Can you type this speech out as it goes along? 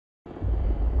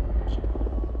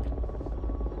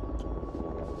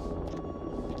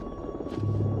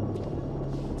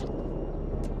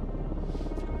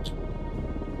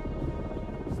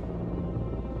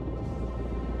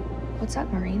What's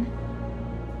up, Marine?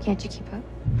 Can't you keep up?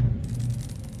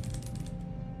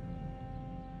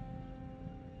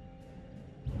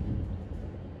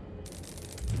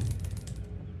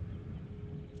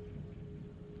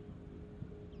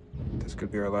 This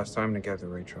could be our last time together,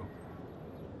 Rachel.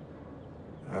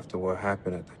 After what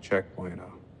happened at the checkpoint,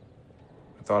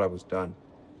 I thought I was done.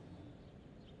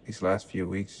 These last few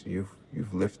weeks, you've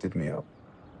lifted me up.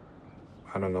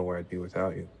 I don't know where I'd be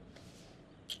without you.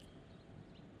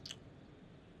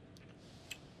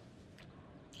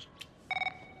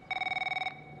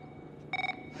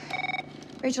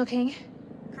 Rachel King?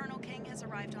 Colonel King has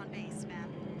arrived on base, ma'am.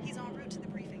 He's en route to the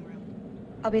briefing room.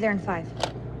 I'll be there in 5.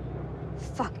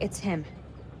 Fuck, it's him.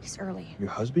 He's early. Your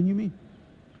husband, you mean?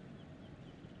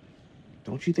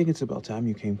 Don't you think it's about time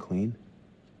you came clean?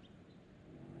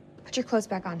 Put your clothes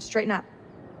back on. Straighten up.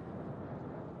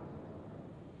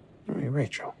 All right,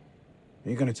 Rachel. Are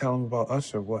you gonna tell him about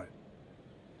us or what?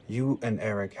 You and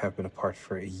Eric have been apart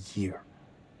for a year.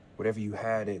 Whatever you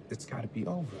had, it's gotta be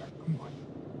over. Come on.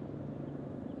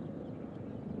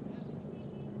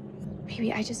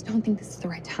 Maybe I just don't think this is the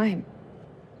right time.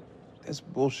 That's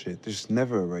bullshit. There's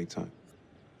never a right time.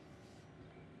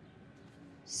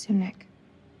 Soon, Nick.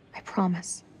 I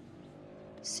promise.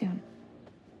 Soon.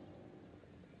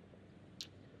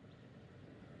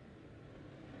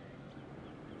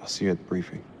 I'll see you at the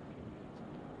briefing.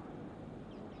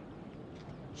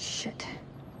 Shit.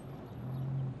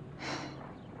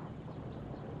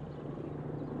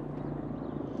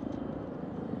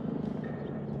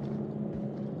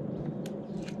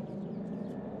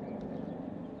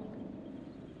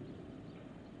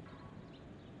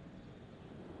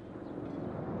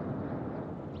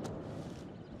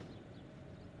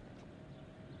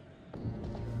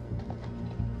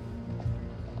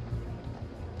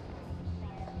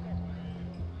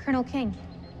 Colonel King.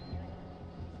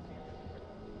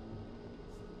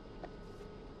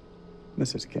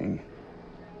 Mrs. King.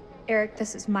 Eric,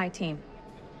 this is my team.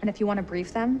 And if you want to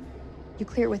brief them, you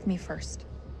clear it with me first.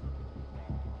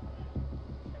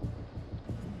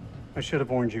 I should have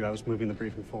warned you I was moving the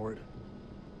briefing forward.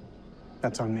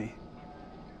 That's on me.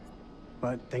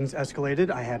 But things escalated,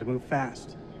 I had to move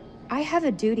fast. I have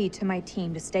a duty to my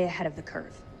team to stay ahead of the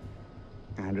curve.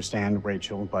 I understand,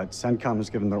 Rachel, but CENTCOM has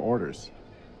given their orders.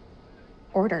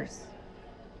 Orders?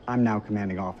 I'm now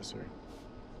commanding officer.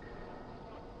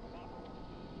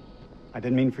 I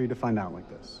didn't mean for you to find out like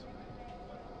this.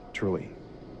 Truly.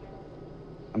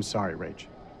 I'm sorry, Rach.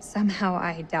 Somehow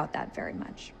I doubt that very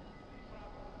much.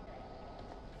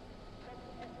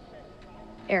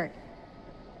 Eric,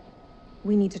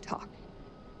 we need to talk.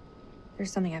 There's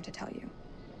something I have to tell you.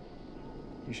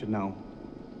 You should know,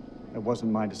 it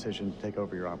wasn't my decision to take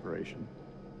over your operation.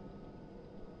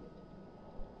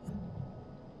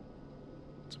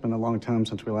 It's been a long time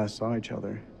since we last saw each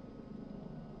other.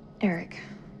 Eric.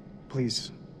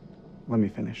 Please, let me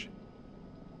finish.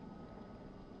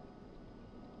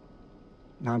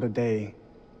 Not a day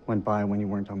went by when you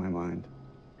weren't on my mind,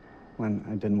 when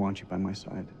I didn't want you by my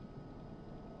side.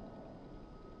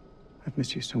 I've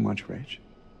missed you so much, Rach.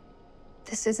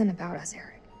 This isn't about us,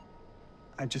 Eric.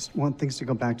 I just want things to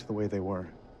go back to the way they were.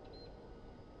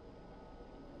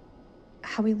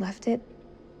 How we left it,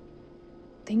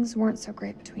 things weren't so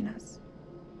great between us.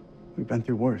 We've been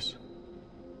through worse.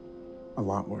 A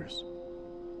lot worse.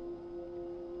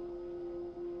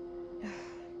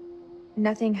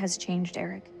 Nothing has changed,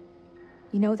 Eric.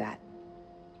 You know that.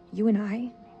 You and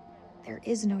I, there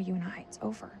is no you and I. It's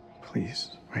over.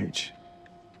 Please, Rach,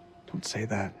 don't say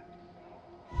that.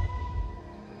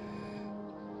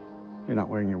 You're not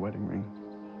wearing your wedding ring.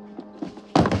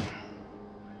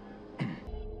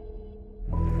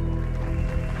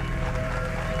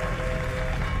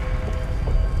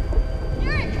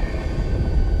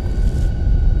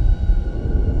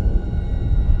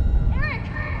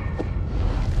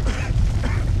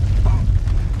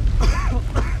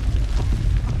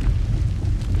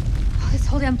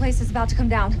 Place is about to come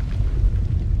down.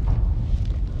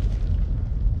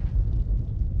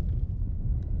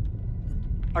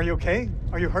 Are you okay?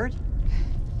 Are you hurt?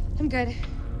 I'm good.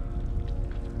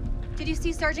 Did you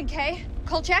see Sergeant K?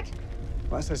 Kolchak?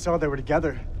 Last I saw, they were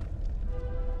together.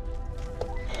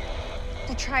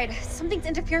 I tried. Something's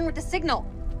interfering with the signal.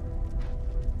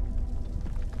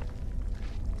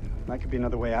 That could be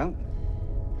another way out.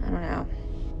 I don't know.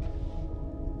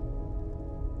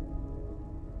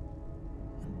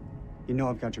 You know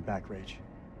I've got your back, Rach.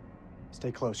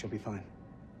 Stay close, you'll be fine.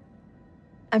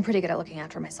 I'm pretty good at looking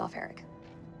after myself, Eric.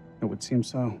 It would seem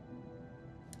so.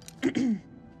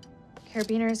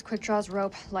 Carabiners, quick draws,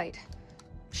 rope, light.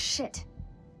 Shit.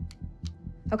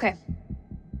 Okay.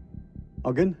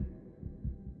 All good?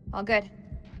 All good.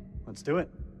 Let's do it.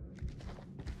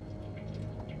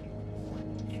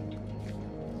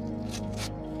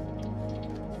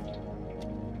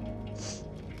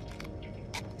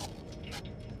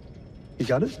 You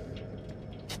got it?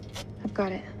 I've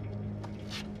got it.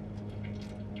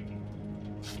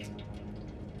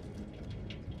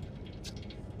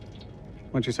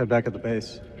 Once you said back at the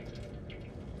base,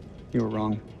 you were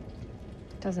wrong.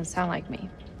 Doesn't sound like me.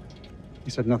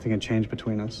 You said nothing had changed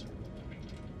between us.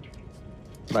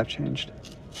 But I've changed.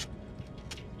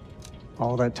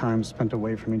 All that time spent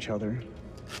away from each other.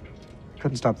 I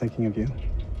couldn't stop thinking of you.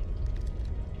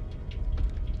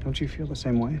 Don't you feel the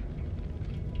same way?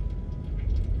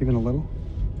 Even a little?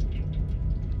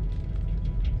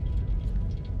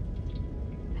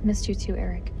 I missed you too,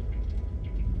 Eric.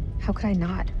 How could I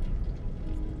not?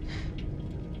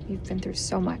 You've been through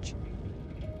so much.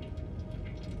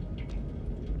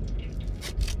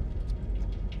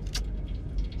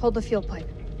 Hold the fuel pipe.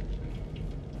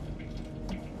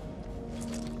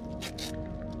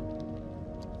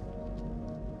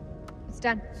 It's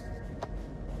done.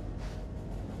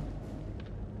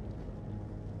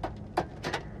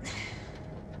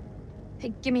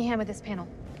 Hey, give me a hand with this panel.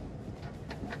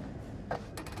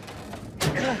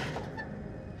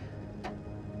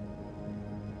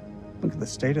 Look at the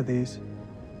state of these.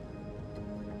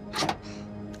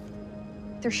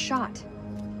 They're shot.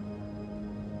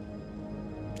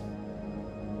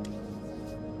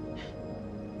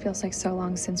 Feels like so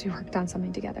long since we worked on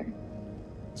something together.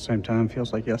 At the same time,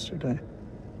 feels like yesterday.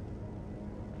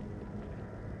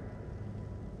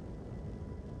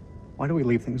 Why do we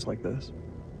leave things like this?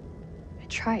 I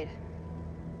tried.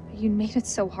 But you made it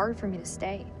so hard for me to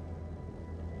stay.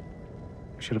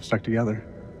 We should have stuck together.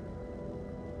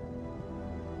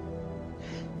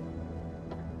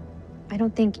 I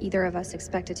don't think either of us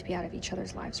expected to be out of each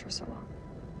other's lives for so long.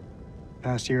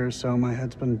 Past year or so, my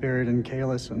head's been buried in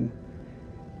Kalis, and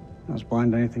I was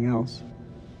blind to anything else.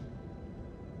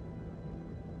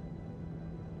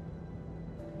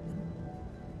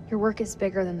 Your work is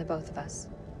bigger than the both of us.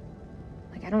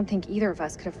 Like, I don't think either of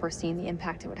us could have foreseen the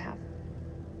impact it would have.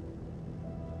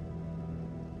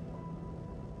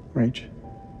 Rach,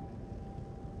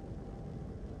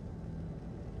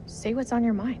 Say what's on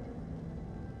your mind.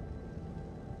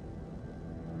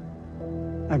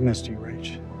 I've missed you,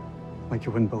 Rach. Like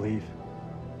you wouldn't believe.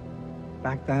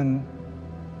 Back then,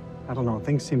 I don't know,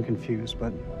 things seemed confused,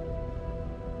 but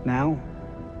now,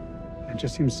 it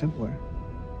just seems simpler.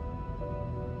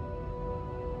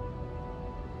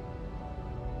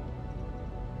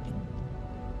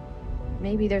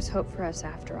 Maybe there's hope for us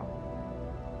after all.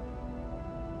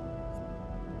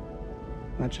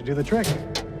 That should do the trick.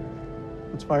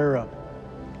 Let's fire her up.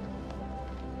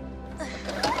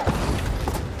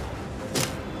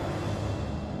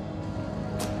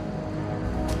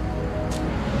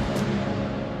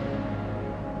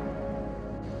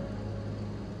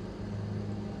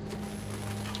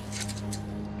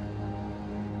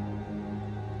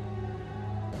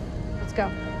 Let's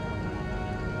go.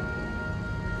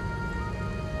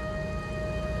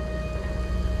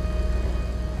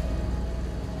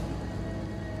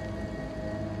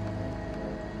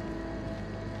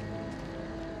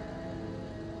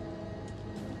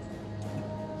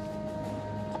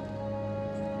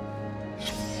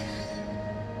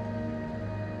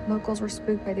 Locals were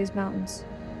spooked by these mountains.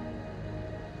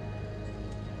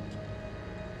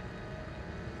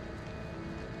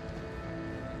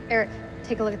 Eric,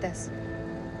 take a look at this.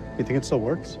 You think it still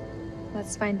works?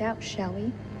 Let's find out, shall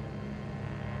we?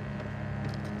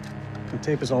 The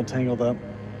tape is all tangled up.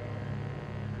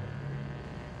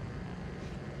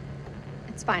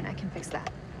 It's fine, I can fix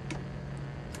that.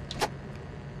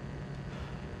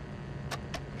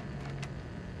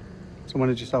 So when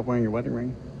did you stop wearing your wedding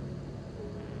ring?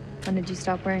 When did you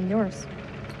stop wearing yours?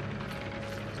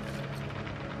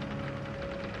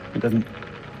 I didn't.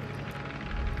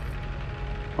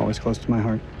 Always close to my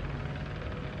heart.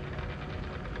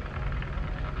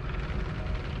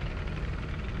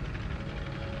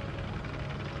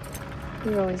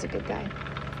 You were always a good guy.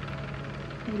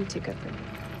 Maybe too good for me.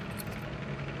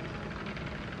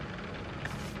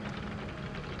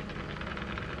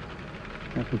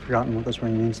 You haven't forgotten what this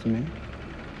ring means to me.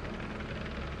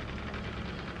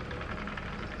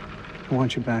 I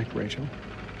want you back, Rachel.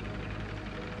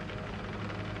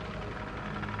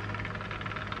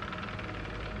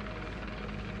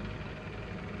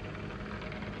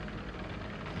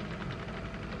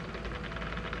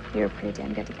 We were pretty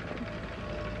damn good together.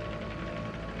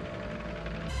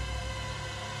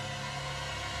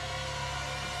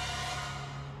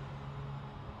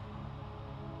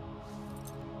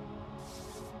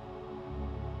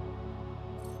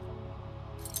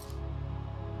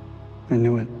 I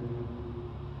knew it.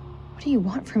 What do you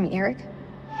want from me, Eric?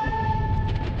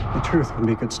 The truth would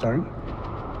be a good start.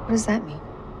 What does that mean?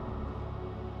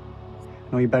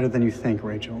 I know you better than you think,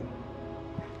 Rachel.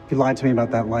 You lied to me about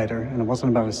that lighter, and it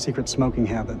wasn't about a secret smoking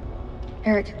habit.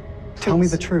 Eric, Tell me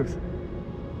please. the truth.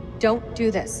 Don't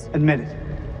do this. Admit it.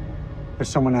 There's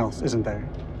someone else, isn't there?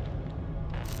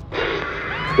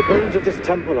 The bones of this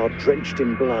temple are drenched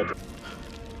in blood.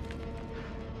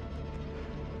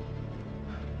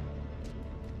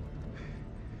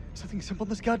 Something simple in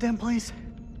this goddamn place?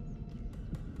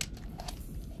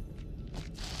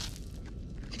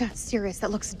 You're not serious.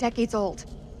 That looks decades old.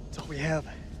 It's all we have.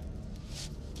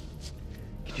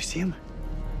 Can you see him?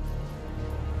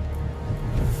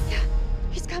 Yeah,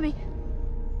 he's coming.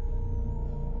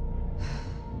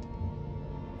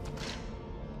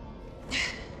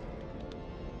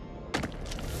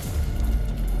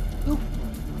 Ooh.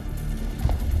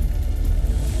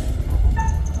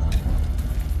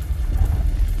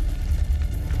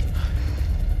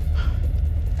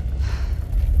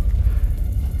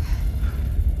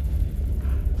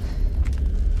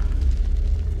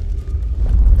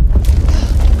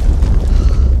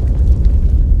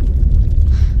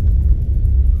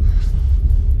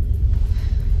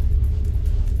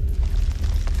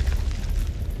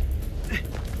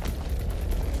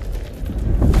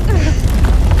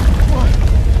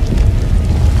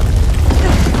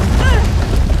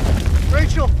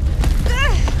 Rachel!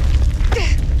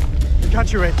 I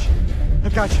got you, Rach.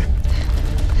 I've got you.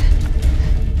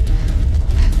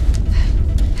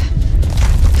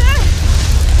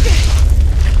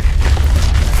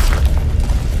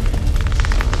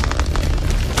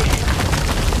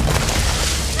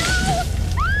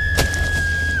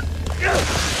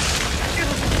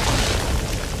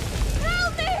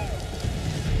 Help me!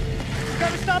 You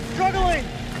gotta stop struggling!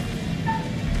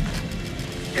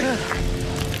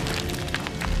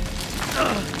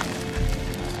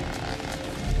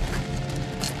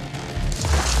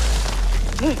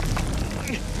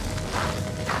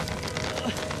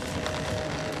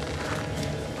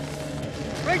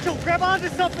 Rachel, grab onto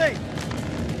something! I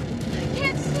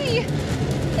can't see.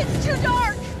 It's too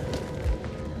dark.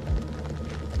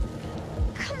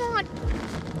 Come on.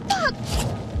 Fuck!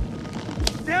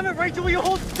 Damn it, Rachel, will you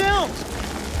hold still?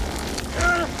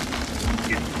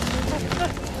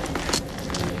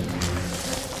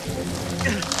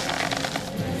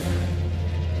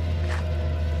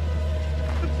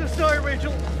 I'm so sorry,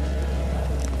 Rachel.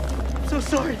 I'm so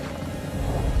sorry.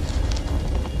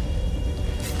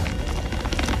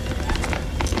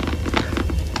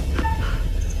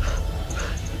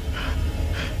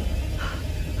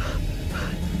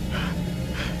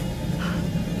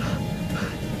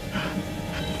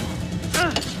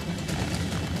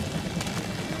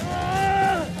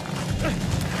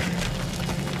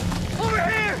 Over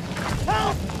here!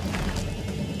 Help!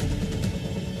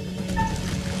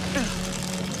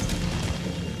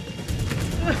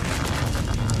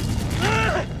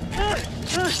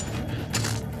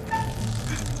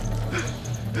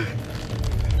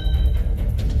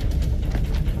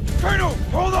 Colonel,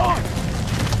 hold on!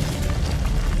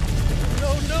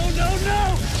 No, no, no,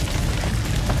 no!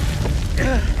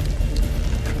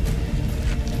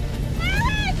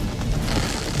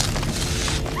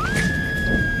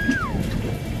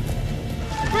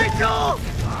 Rachel!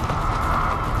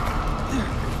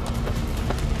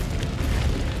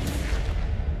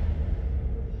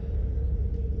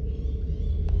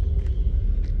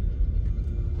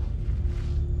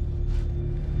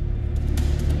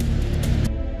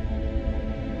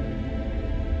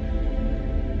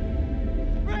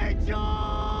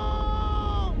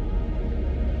 Rachel!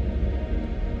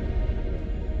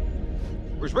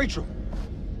 Where's Rachel?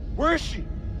 Where is she?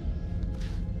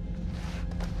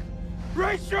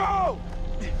 Rachel!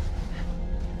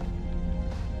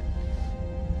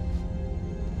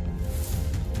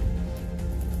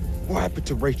 What happened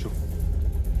to Rachel?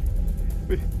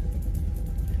 We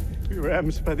were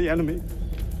ambushed by the enemy.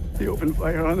 They opened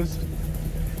fire on us.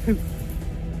 And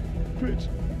Rich,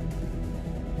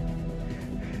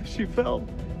 she fell.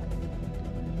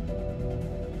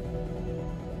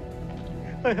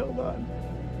 I held on.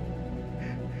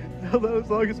 I held on as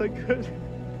long as I could.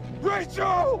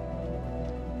 Rachel!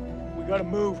 We gotta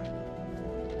move.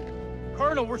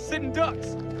 Colonel, we're sitting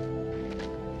ducks.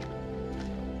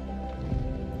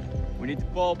 We need to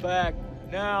fall back,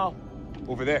 now.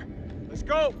 Over there. Let's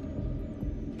go!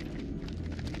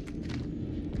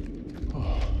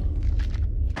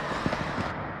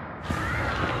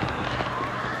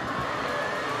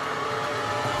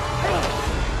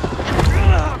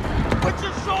 Put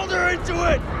your shoulder into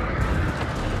it!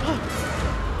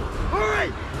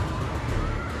 Hurry!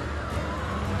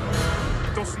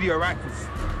 go see the Iraqis.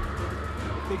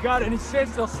 If they got any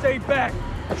sense, they'll stay back.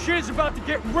 Shit is about to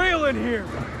get real in here.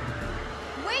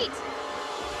 Wait!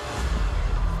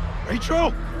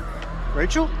 Rachel!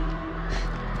 Rachel?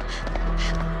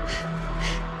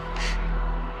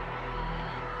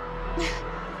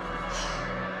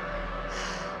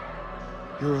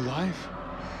 You're alive?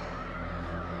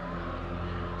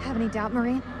 Have any doubt,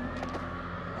 Marine?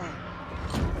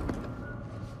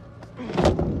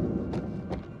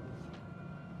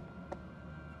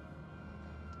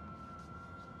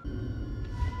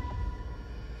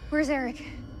 Where's Eric?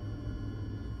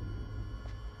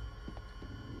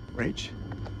 Rach?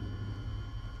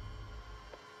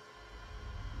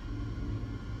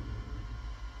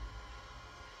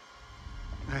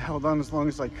 I held on as long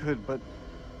as I could, but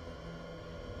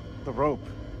the rope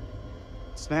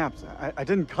snapped. I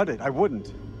didn't cut it. I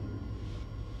wouldn't.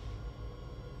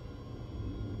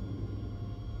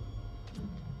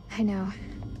 I know.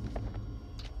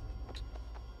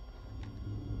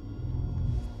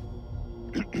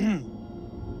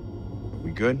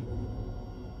 We good?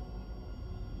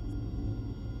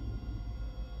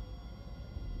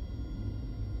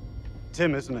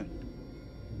 Tim, isn't it?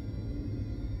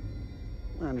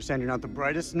 I understand you're not the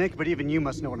brightest, Nick, but even you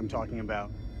must know what I'm talking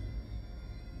about.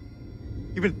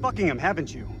 You've been fucking him,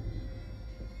 haven't you?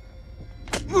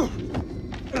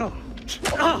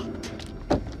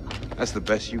 That's the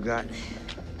best you got?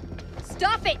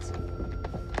 Stop it!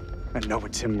 I know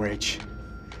it's him, Rach.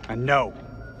 I know.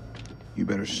 You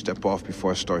better step off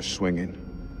before I start swinging.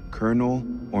 Colonel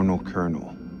or no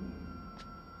colonel?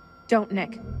 Don't,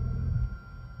 Nick.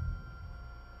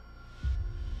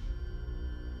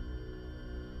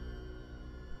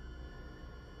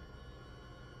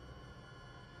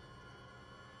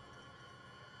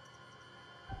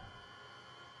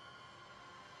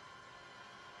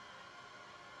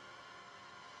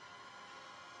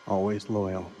 Always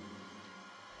loyal.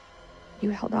 You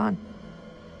held on.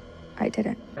 I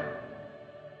didn't.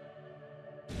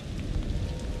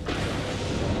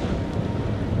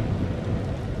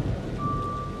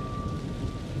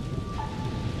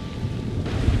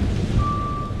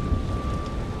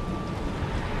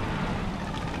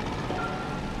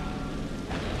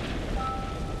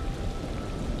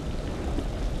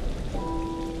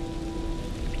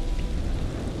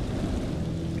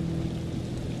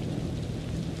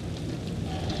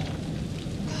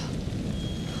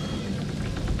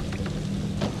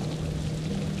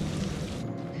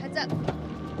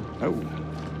 Oh.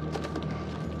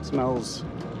 Smells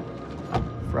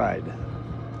fried.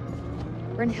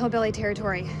 We're in hillbilly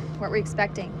territory. What were we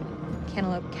expecting?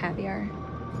 Cantaloupe caviar?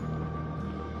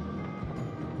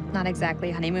 Not exactly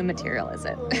honeymoon material, is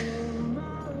it?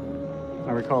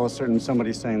 I recall a certain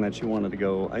somebody saying that she wanted to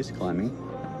go ice climbing.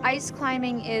 Ice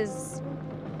climbing is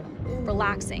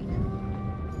relaxing.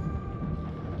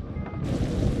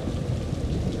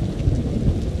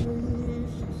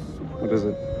 What is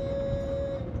it?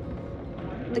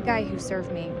 The guy who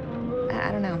served me, I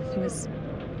don't know, he was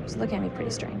looking at me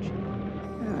pretty strange.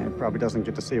 Yeah, he probably doesn't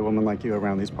get to see a woman like you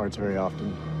around these parts very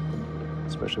often.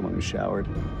 Especially when you showered.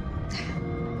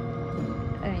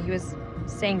 He was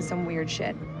saying some weird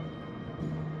shit.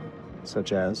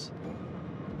 Such as?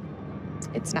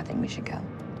 It's nothing, we should go.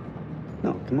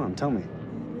 No, come on, tell me.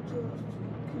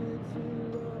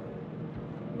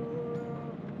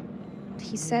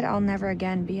 He said I'll never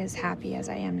again be as happy as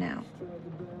I am now.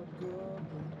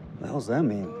 What the hell's that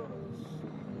mean?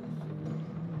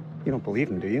 You don't believe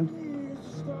him, do you?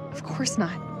 Of course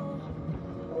not.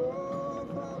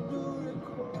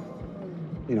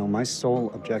 You know, my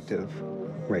sole objective,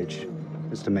 Rach,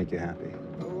 is to make you happy.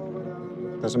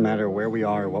 Doesn't matter where we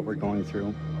are or what we're going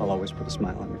through, I'll always put a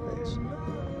smile on your face.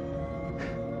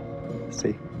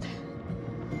 See?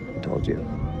 I told you.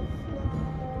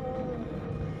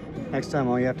 Next time,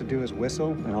 all you have to do is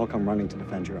whistle, and I'll come running to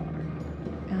defend your honor.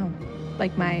 Oh,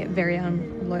 like my very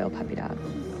own loyal puppy dog.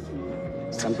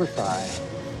 Semper Fi.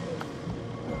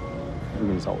 It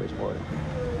means always loyal.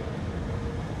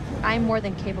 I'm more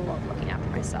than capable of looking after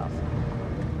myself.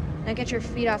 Now get your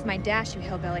feet off my dash, you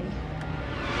hillbilly.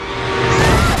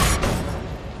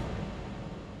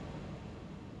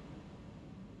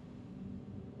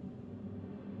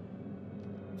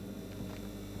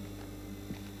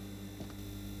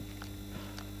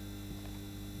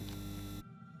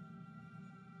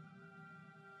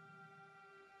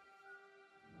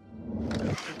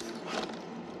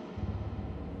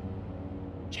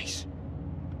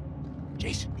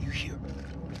 Jason, you here?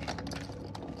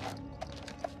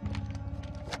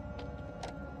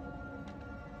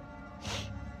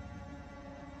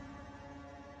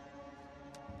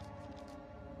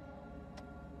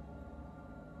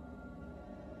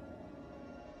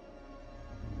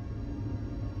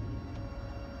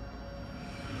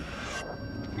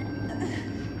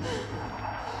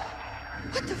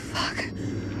 What the fuck?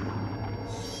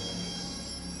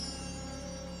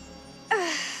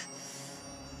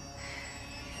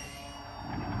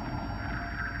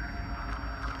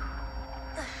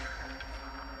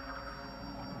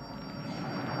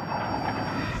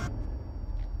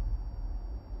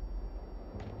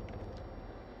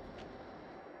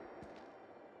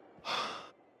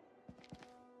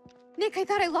 Nick, I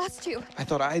thought I lost you. I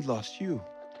thought I'd lost you.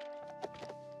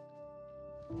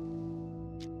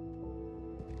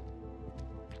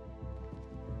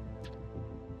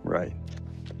 Right.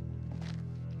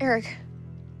 Eric.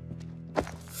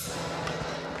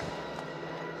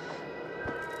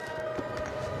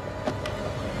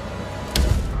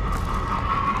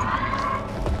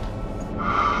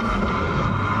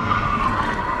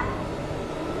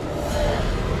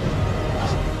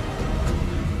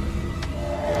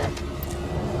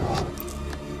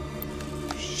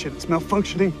 Shit, it's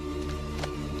malfunctioning.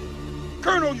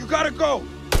 Colonel, you gotta go!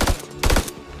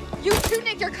 You too,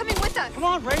 Nick, you're coming with us. Come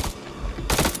on, Ray.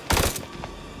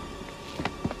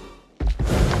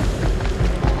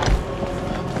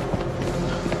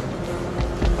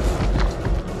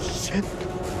 Shit.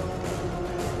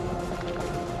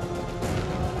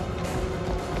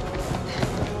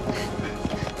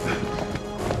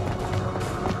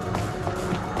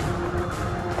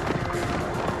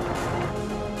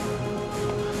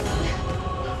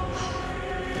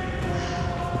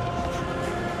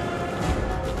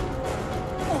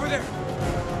 Over there!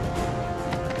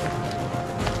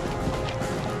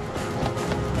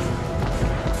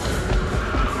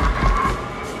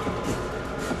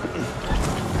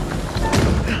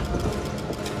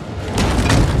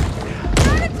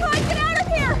 Anton, get out of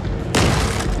here!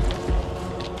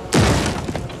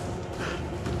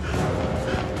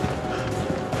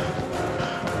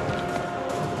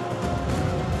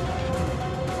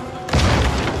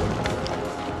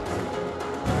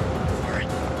 All right,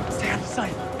 stay out of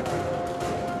sight.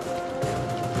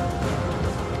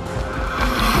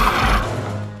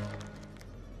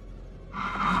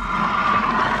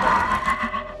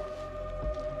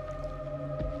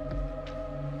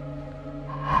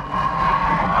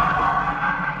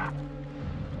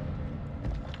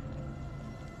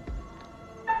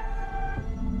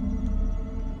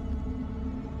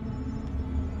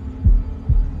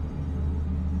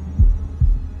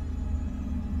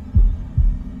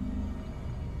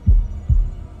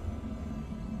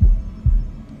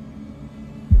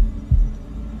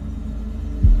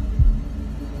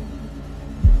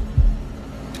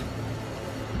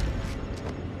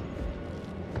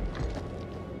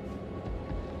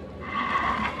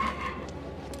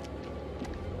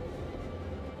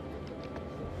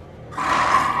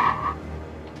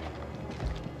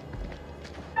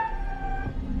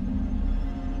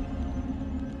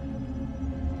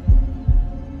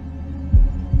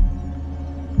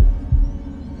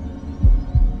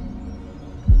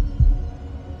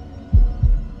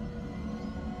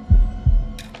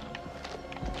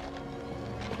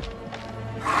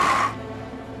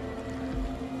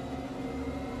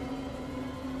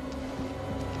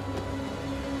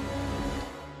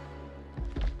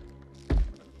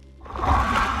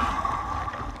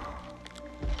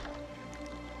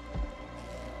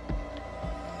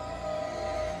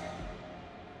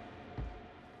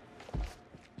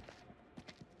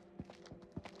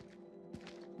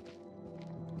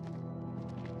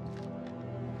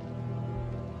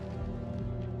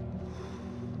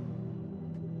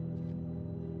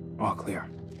 All clear.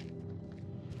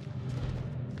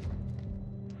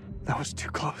 That was too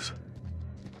close.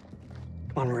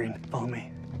 Come on, Marine, follow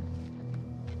me.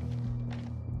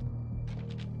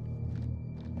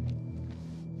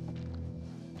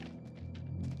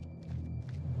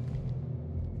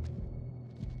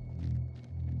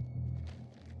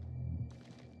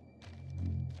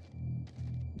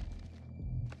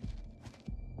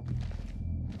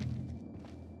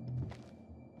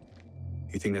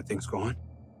 You think that thing's gone?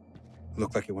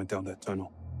 Looked like it went down that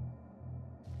tunnel.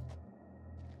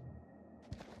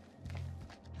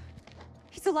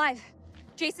 He's alive.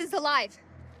 Jason's alive.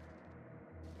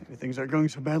 Maybe things aren't going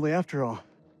so badly after all.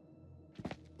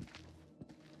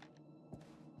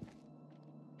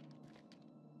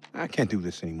 I can't do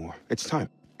this anymore. It's time.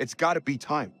 It's gotta be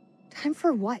time. Time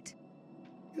for what?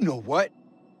 You know what?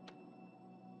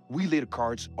 We lay the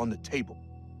cards on the table.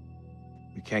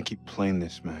 We can't keep playing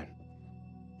this, man.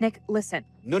 Nick, listen.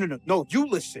 No, you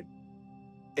listen.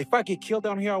 If I get killed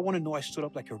down here, I want to know I stood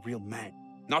up like a real man,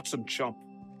 not some chump.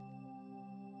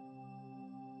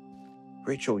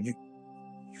 Rachel, you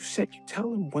said you'd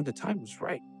tell him when the time was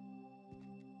right.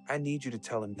 I need you to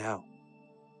tell him now.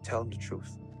 Tell him the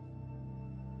truth.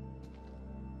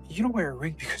 You don't wear a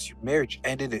ring because your marriage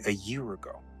ended a year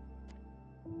ago.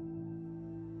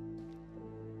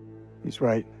 He's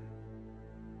right.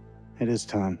 It is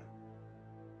time.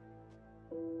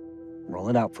 Roll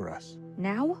it out for us.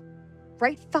 Now?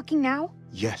 Right fucking now?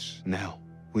 Yes, now.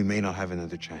 We may not have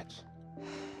another chance.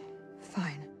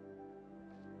 Fine.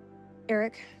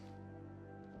 Eric,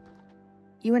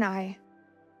 you and I,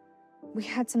 we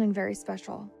had something very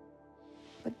special.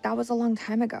 But that was a long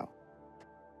time ago.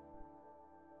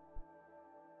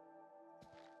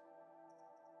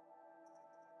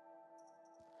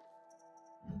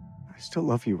 I still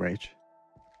love you, Rach.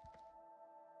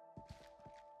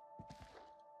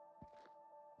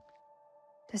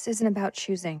 This isn't about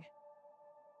choosing.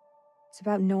 It's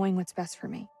about knowing what's best for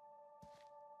me.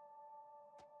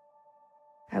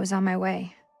 I was on my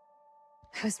way.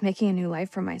 I was making a new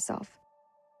life for myself.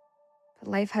 But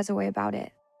life has a way about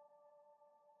it.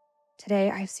 Today,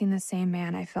 I've seen the same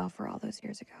man I fell for all those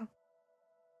years ago.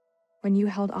 When you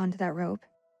held on to that rope,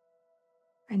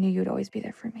 I knew you'd always be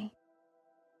there for me.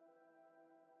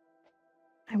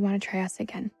 I want to try us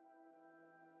again.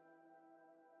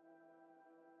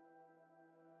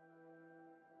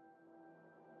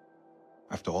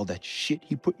 After all that shit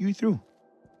he put you through?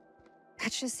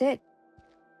 That's just it.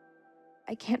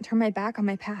 I can't turn my back on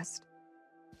my past.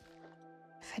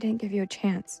 If I didn't give you a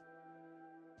chance,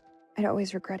 I'd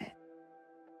always regret it.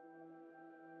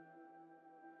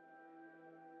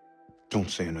 Don't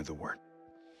say another word.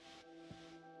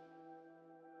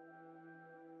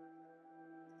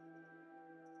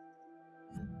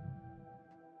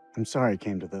 I'm sorry it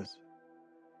came to this.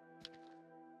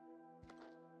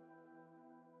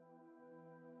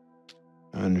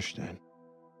 I understand.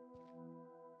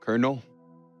 Colonel?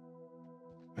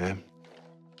 Ma'am?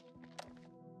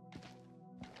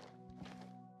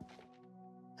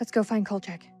 Let's go find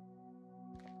Kolchak.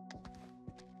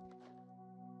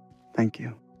 Thank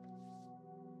you.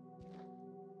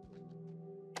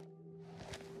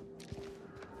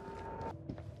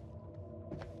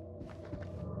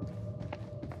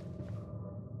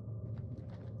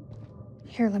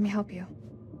 Here, let me help you.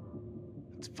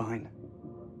 It's fine.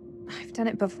 I've done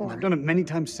it before. I've done it many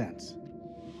times since.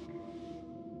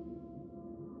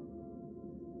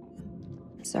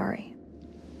 I'm sorry.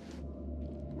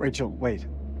 Rachel, wait.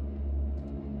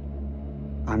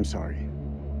 I'm sorry.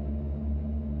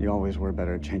 You always were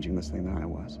better at changing this thing than I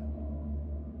was.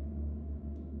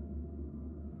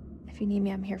 If you need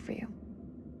me, I'm here for you.